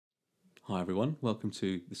Hi everyone, welcome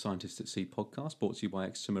to the Scientists at Sea podcast, brought to you by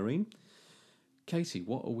Exeter Marine. Katie,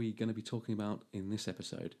 what are we going to be talking about in this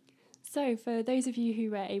episode? So, for those of you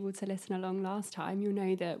who were able to listen along last time, you'll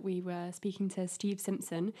know that we were speaking to Steve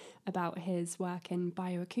Simpson about his work in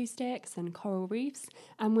bioacoustics and coral reefs,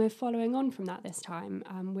 and we're following on from that this time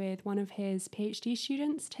with one of his PhD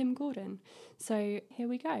students, Tim Gordon. So, here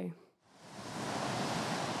we go.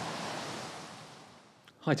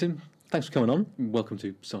 Hi Tim, thanks for coming on. Welcome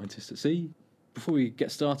to Scientists at Sea. Before we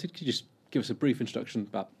get started, could you just give us a brief introduction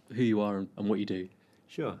about who you are and what you do?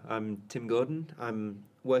 Sure, I'm Tim Gordon. I'm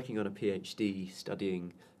working on a PhD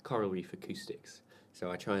studying coral reef acoustics.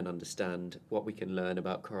 So I try and understand what we can learn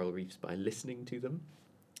about coral reefs by listening to them,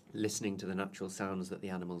 listening to the natural sounds that the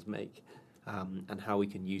animals make, and how we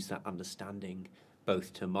can use that understanding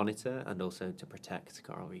both to monitor and also to protect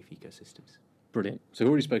coral reef ecosystems. Brilliant. So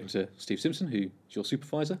we've already spoken to Steve Simpson, who's your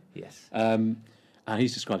supervisor. Yes. And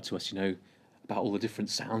he's described to us, about all the different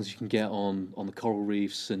sounds you can get on the coral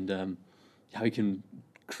reefs and how you can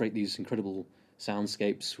create these incredible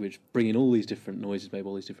soundscapes which bring in all these different noises, maybe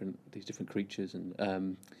all these different creatures,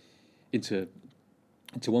 and into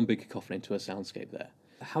one big cacophony, into a soundscape there.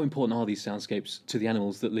 How important are these soundscapes to the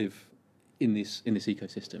animals that live in this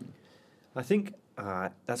ecosystem? I think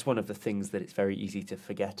that's one of the things that it's very easy to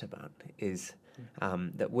forget about, is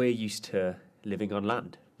that we're used to living on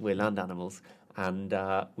land. We're land animals, and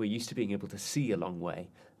we're used to being able to see a long way.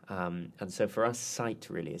 And so for us, sight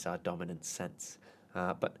really is our dominant sense.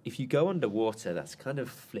 But if you go underwater, that's kind of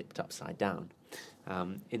flipped upside down,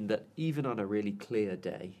 in that even on a really clear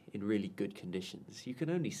day, in really good conditions, you can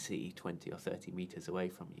only see 20 or 30 metres away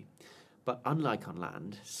from you. But unlike on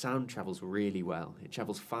land, sound travels really well. It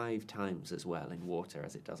travels 5 times as well in water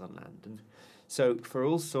as it does on land. And so for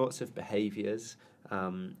all sorts of behaviours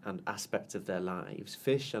and aspects of their lives,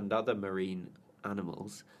 fish and other marine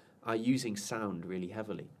animals are using sound really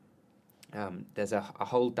heavily. There's a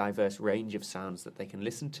whole diverse range of sounds that they can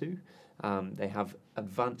listen to. They have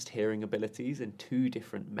advanced hearing abilities in 2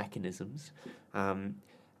 different mechanisms.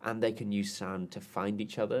 And they can use sound to find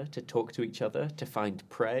each other, to talk to each other, to find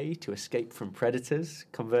prey, to escape from predators,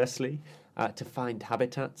 conversely, to find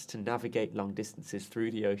habitats, to navigate long distances through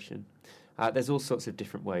the ocean. There's all sorts of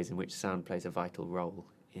different ways in which sound plays a vital role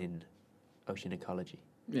in ocean ecology.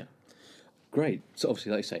 Yeah, great. So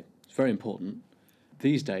obviously, like you say, it's very important.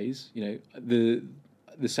 These days, the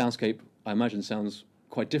soundscape, I imagine, sounds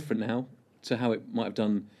quite different now to how it might have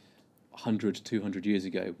done 100, 200 years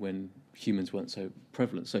ago when humans weren't so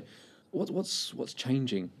prevalent. So what's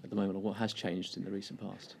changing at the moment, or what has changed in the recent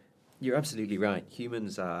past? You're absolutely right.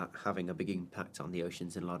 Humans are having a big impact on the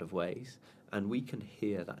oceans in a lot of ways, and we can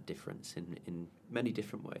hear that difference in many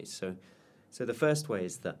different ways. So the first way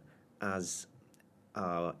is that as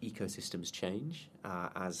our ecosystems change,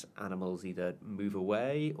 as animals either move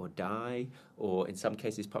away or die, or in some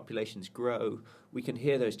cases populations grow, we can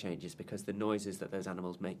hear those changes because the noises that those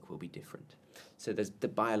animals make will be different. So there's the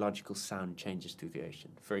biological sound changes through the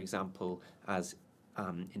ocean. For example, as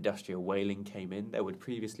industrial whaling came in, there would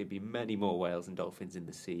previously be many more whales and dolphins in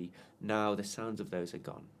the sea. Now the sounds of those are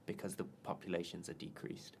gone because the populations are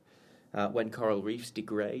decreased. When coral reefs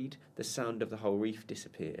degrade, the sound of the whole reef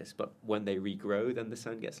disappears, but when they regrow, then the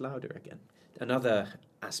sound gets louder again. Another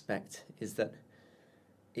aspect is that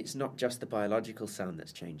it's not just the biological sound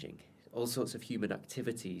that's changing. All sorts of human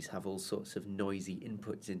activities have all sorts of noisy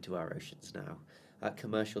inputs into our oceans now.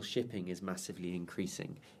 Commercial shipping is massively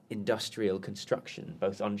increasing. Industrial construction,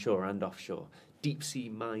 both onshore and offshore. Deep-sea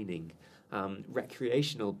mining.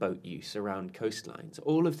 Recreational boat use around coastlines.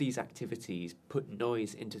 All of these activities put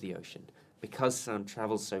noise into the ocean. Because sound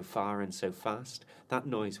travels so far and so fast, that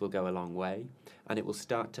noise will go a long way, and it will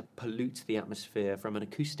start to pollute the atmosphere from an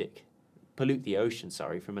acoustic from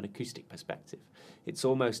an acoustic perspective. It's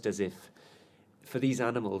almost as if, for these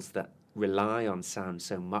animals that rely on sound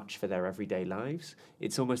so much for their everyday lives,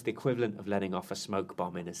 it's almost the equivalent of letting off a smoke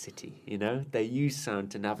bomb in a city, They use sound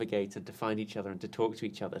to navigate and to find each other and to talk to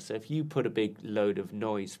each other. So if you put a big load of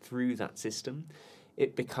noise through that system,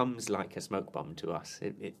 it becomes like a smoke bomb to us.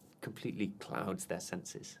 It completely clouds their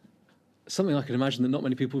senses. Something I can imagine that not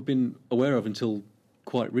many people have been aware of until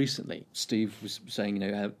quite recently. Steve was saying,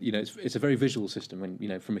 it's a very visual system.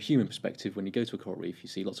 When from a human perspective, when you go to a coral reef, you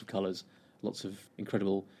see lots of colours, lots of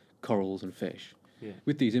incredible corals and fish. Yeah.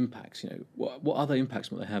 With these impacts, what other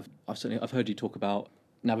impacts might they have? I've heard you talk about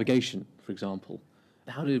navigation, for example.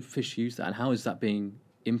 How do fish use that, and how is that being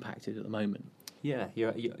impacted at the moment? Yeah,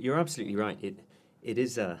 you're absolutely right. It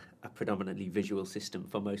is a predominantly visual system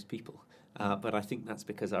for most people, but I think that's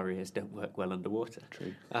because our ears don't work well underwater.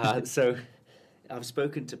 True. So I've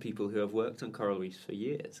spoken to people who have worked on coral reefs for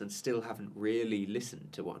years and still haven't really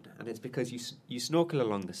listened to one, and it's because you snorkel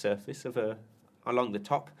along the surface of along the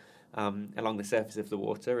top, along the surface of the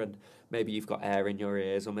water, and maybe you've got air in your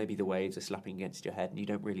ears, or maybe the waves are slapping against your head, and you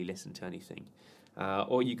don't really listen to anything.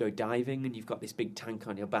 Or you go diving and you've got this big tank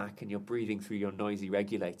on your back and you're breathing through your noisy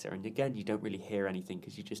regulator, and again you don't really hear anything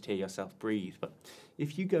because you just hear yourself breathe. But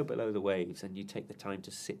if you go below the waves and you take the time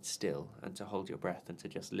to sit still and to hold your breath and to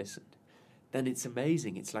just listen, then it's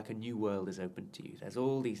amazing. It's like a new world is opened to you. There's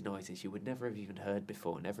all these noises you would never have even heard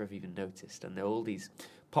before, never have even noticed, and there are all these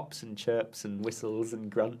pops and chirps and whistles and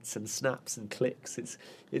grunts and snaps and clicks.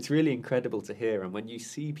 It's really incredible to hear, and when you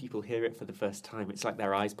see people hear it for the first time, it's like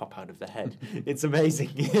their eyes pop out of their head. It's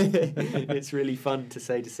amazing. It's really fun to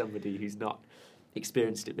say to somebody who's not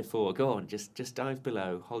experienced it before, go on, just dive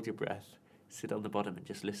below, hold your breath, sit on the bottom and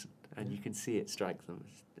just listen, and you can see it strike them.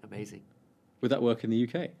 It's amazing. Would that work in the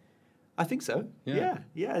UK? I think so. Yeah.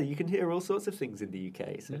 You can hear all sorts of things in the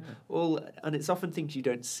UK. So and it's often things you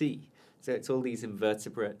don't see. So it's all these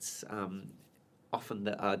invertebrates, often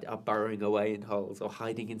that are burrowing away in holes or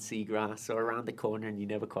hiding in seagrass or around the corner, and you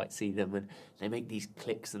never quite see them. And they make these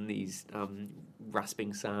clicks and these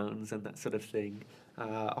rasping sounds and that sort of thing.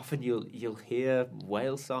 Often you'll hear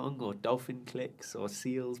whale song or dolphin clicks or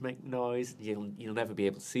seals make noise. You'll never be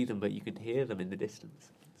able to see them, but you can hear them in the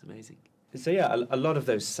distance. It's amazing. So a lot of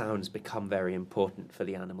those sounds become very important for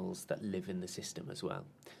the animals that live in the system as well.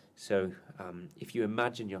 So if you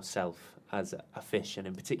imagine yourself as a fish, and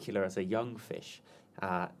in particular as a young fish,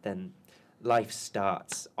 then life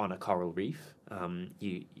starts on a coral reef.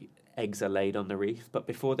 Eggs are laid on the reef, but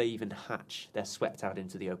before they even hatch, they're swept out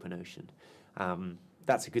into the open ocean.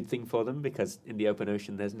 That's a good thing for them, because in the open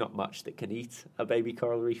ocean there's not much that can eat a baby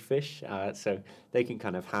coral reef fish, so they can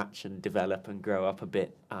kind of hatch and develop and grow up a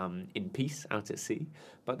bit in peace out at sea.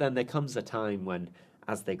 But then there comes a time when,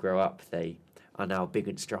 as they grow up, they are now big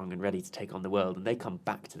and strong and ready to take on the world, and they come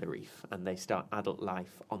back to the reef and they start adult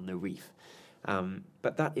life on the reef.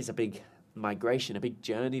 But that is a big migration, a big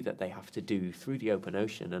journey that they have to do through the open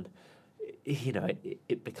ocean, and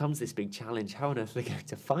it becomes this big challenge. How on earth are they going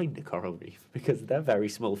to find a coral reef? Because they're very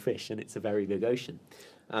small fish and it's a very big ocean.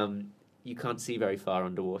 You can't see very far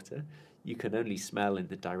underwater. You can only smell in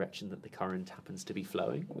the direction that the current happens to be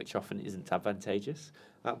flowing, which often isn't advantageous.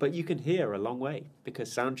 But you can hear a long way,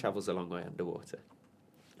 because sound travels a long way underwater.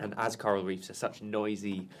 And as coral reefs are such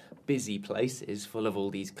noisy, busy places full of all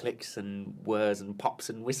these clicks and whirs and pops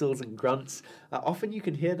and whistles and grunts, often you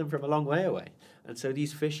can hear them from a long way away. And so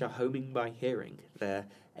these fish are homing by hearing. They're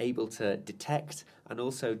able to detect and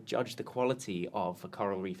also judge the quality of a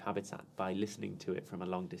coral reef habitat by listening to it from a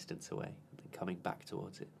long distance away and then coming back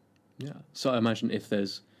towards it. Yeah. So I imagine if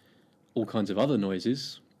there's all kinds of other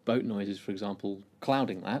noises, boat noises, for example,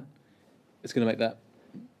 clouding that, it's going to make that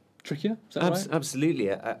trickier? Is that right? Absolutely.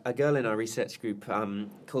 A girl in our research group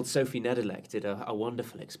called Sophie Nedelec did a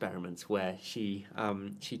wonderful experiment where she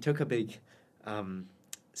took a big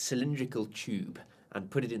cylindrical tube and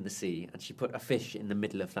put it in the sea, and she put a fish in the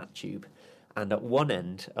middle of that tube, and at one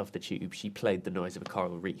end of the tube she played the noise of a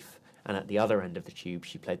coral reef, and at the other end of the tube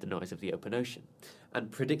she played the noise of the open ocean. And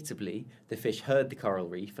predictably, the fish heard the coral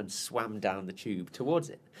reef and swam down the tube towards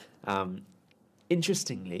it.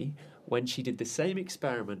 Interestingly, when she did the same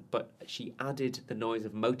experiment, but she added the noise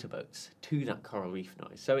of motorboats to that coral reef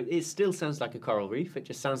noise. So it still sounds like a coral reef, it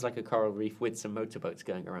just sounds like a coral reef with some motorboats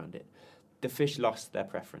going around it. The fish lost their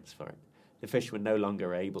preference for it. The fish were no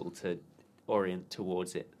longer able to orient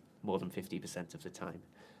towards it more than 50% of the time.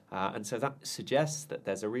 And so that suggests that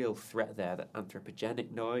there's a real threat there, that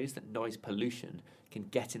anthropogenic noise, that noise pollution can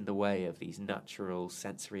get in the way of these natural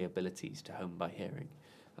sensory abilities to home by hearing,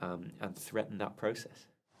 and threaten that process.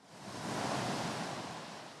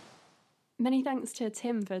 Many thanks to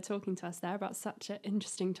Tim for talking to us there about such an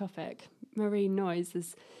interesting topic. Marine noise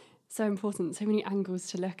is so important, so many angles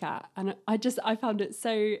to look at. And I found it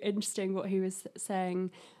so interesting what he was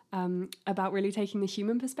saying about really taking the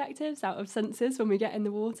human perspectives out of senses when we get in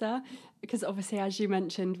the water. Because obviously, as you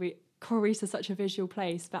mentioned, coral reefs are such a visual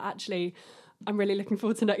place, but actually I'm really looking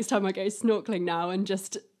forward to next time I go snorkeling now and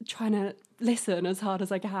just trying to listen as hard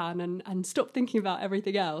as I can and stop thinking about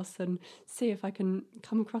everything else and see if I can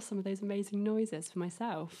come across some of those amazing noises for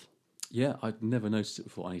myself. Yeah, I'd never noticed it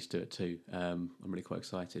before. I need to do it too. I'm really quite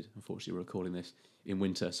excited. Unfortunately, we're recording this in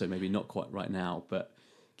winter, so maybe not quite right now, but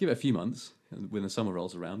give it a few months when the summer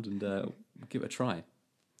rolls around and give it a try.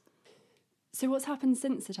 So what's happened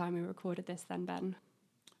since the time we recorded this then, Ben?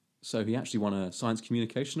 So he actually won a Science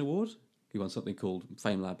Communication Award. He won something called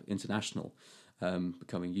FameLab International,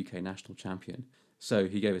 becoming UK national champion. So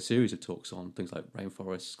he gave a series of talks on things like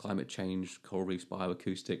rainforests, climate change, coral reefs,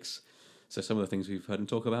 bioacoustics. So some of the things we've heard him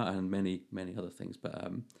talk about, and many, many other things. But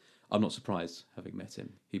I'm not surprised, having met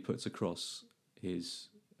him. He puts across his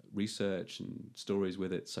research and stories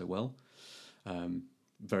with it so well.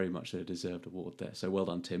 Very much a deserved award there. So well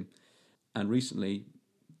done, Tim. And recently,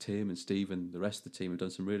 Tim and Steve and the rest of the team have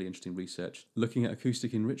done some really interesting research looking at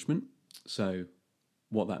acoustic enrichment. So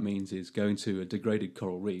what that means is going to a degraded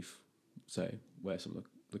coral reef, so where some of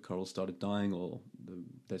the corals started dying or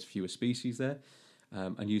there's fewer species there,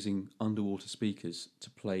 and using underwater speakers to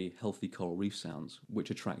play healthy coral reef sounds, which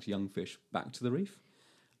attract young fish back to the reef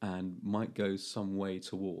and might go some way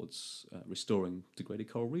towards restoring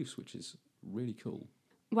degraded coral reefs, which is really cool.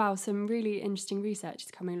 Wow, some really interesting research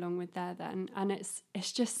is coming along with there then, and it's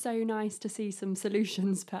just so nice to see some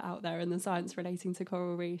solutions put out there in the science relating to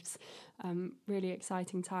coral reefs. Really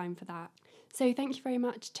exciting time for that. So thank you very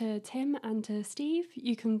much to Tim and to Steve.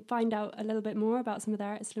 You can find out a little bit more about some of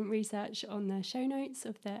their excellent research on the show notes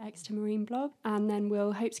of the Exeter Marine blog, and then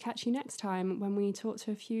we'll hope to catch you next time when we talk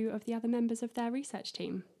to a few of the other members of their research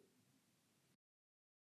team.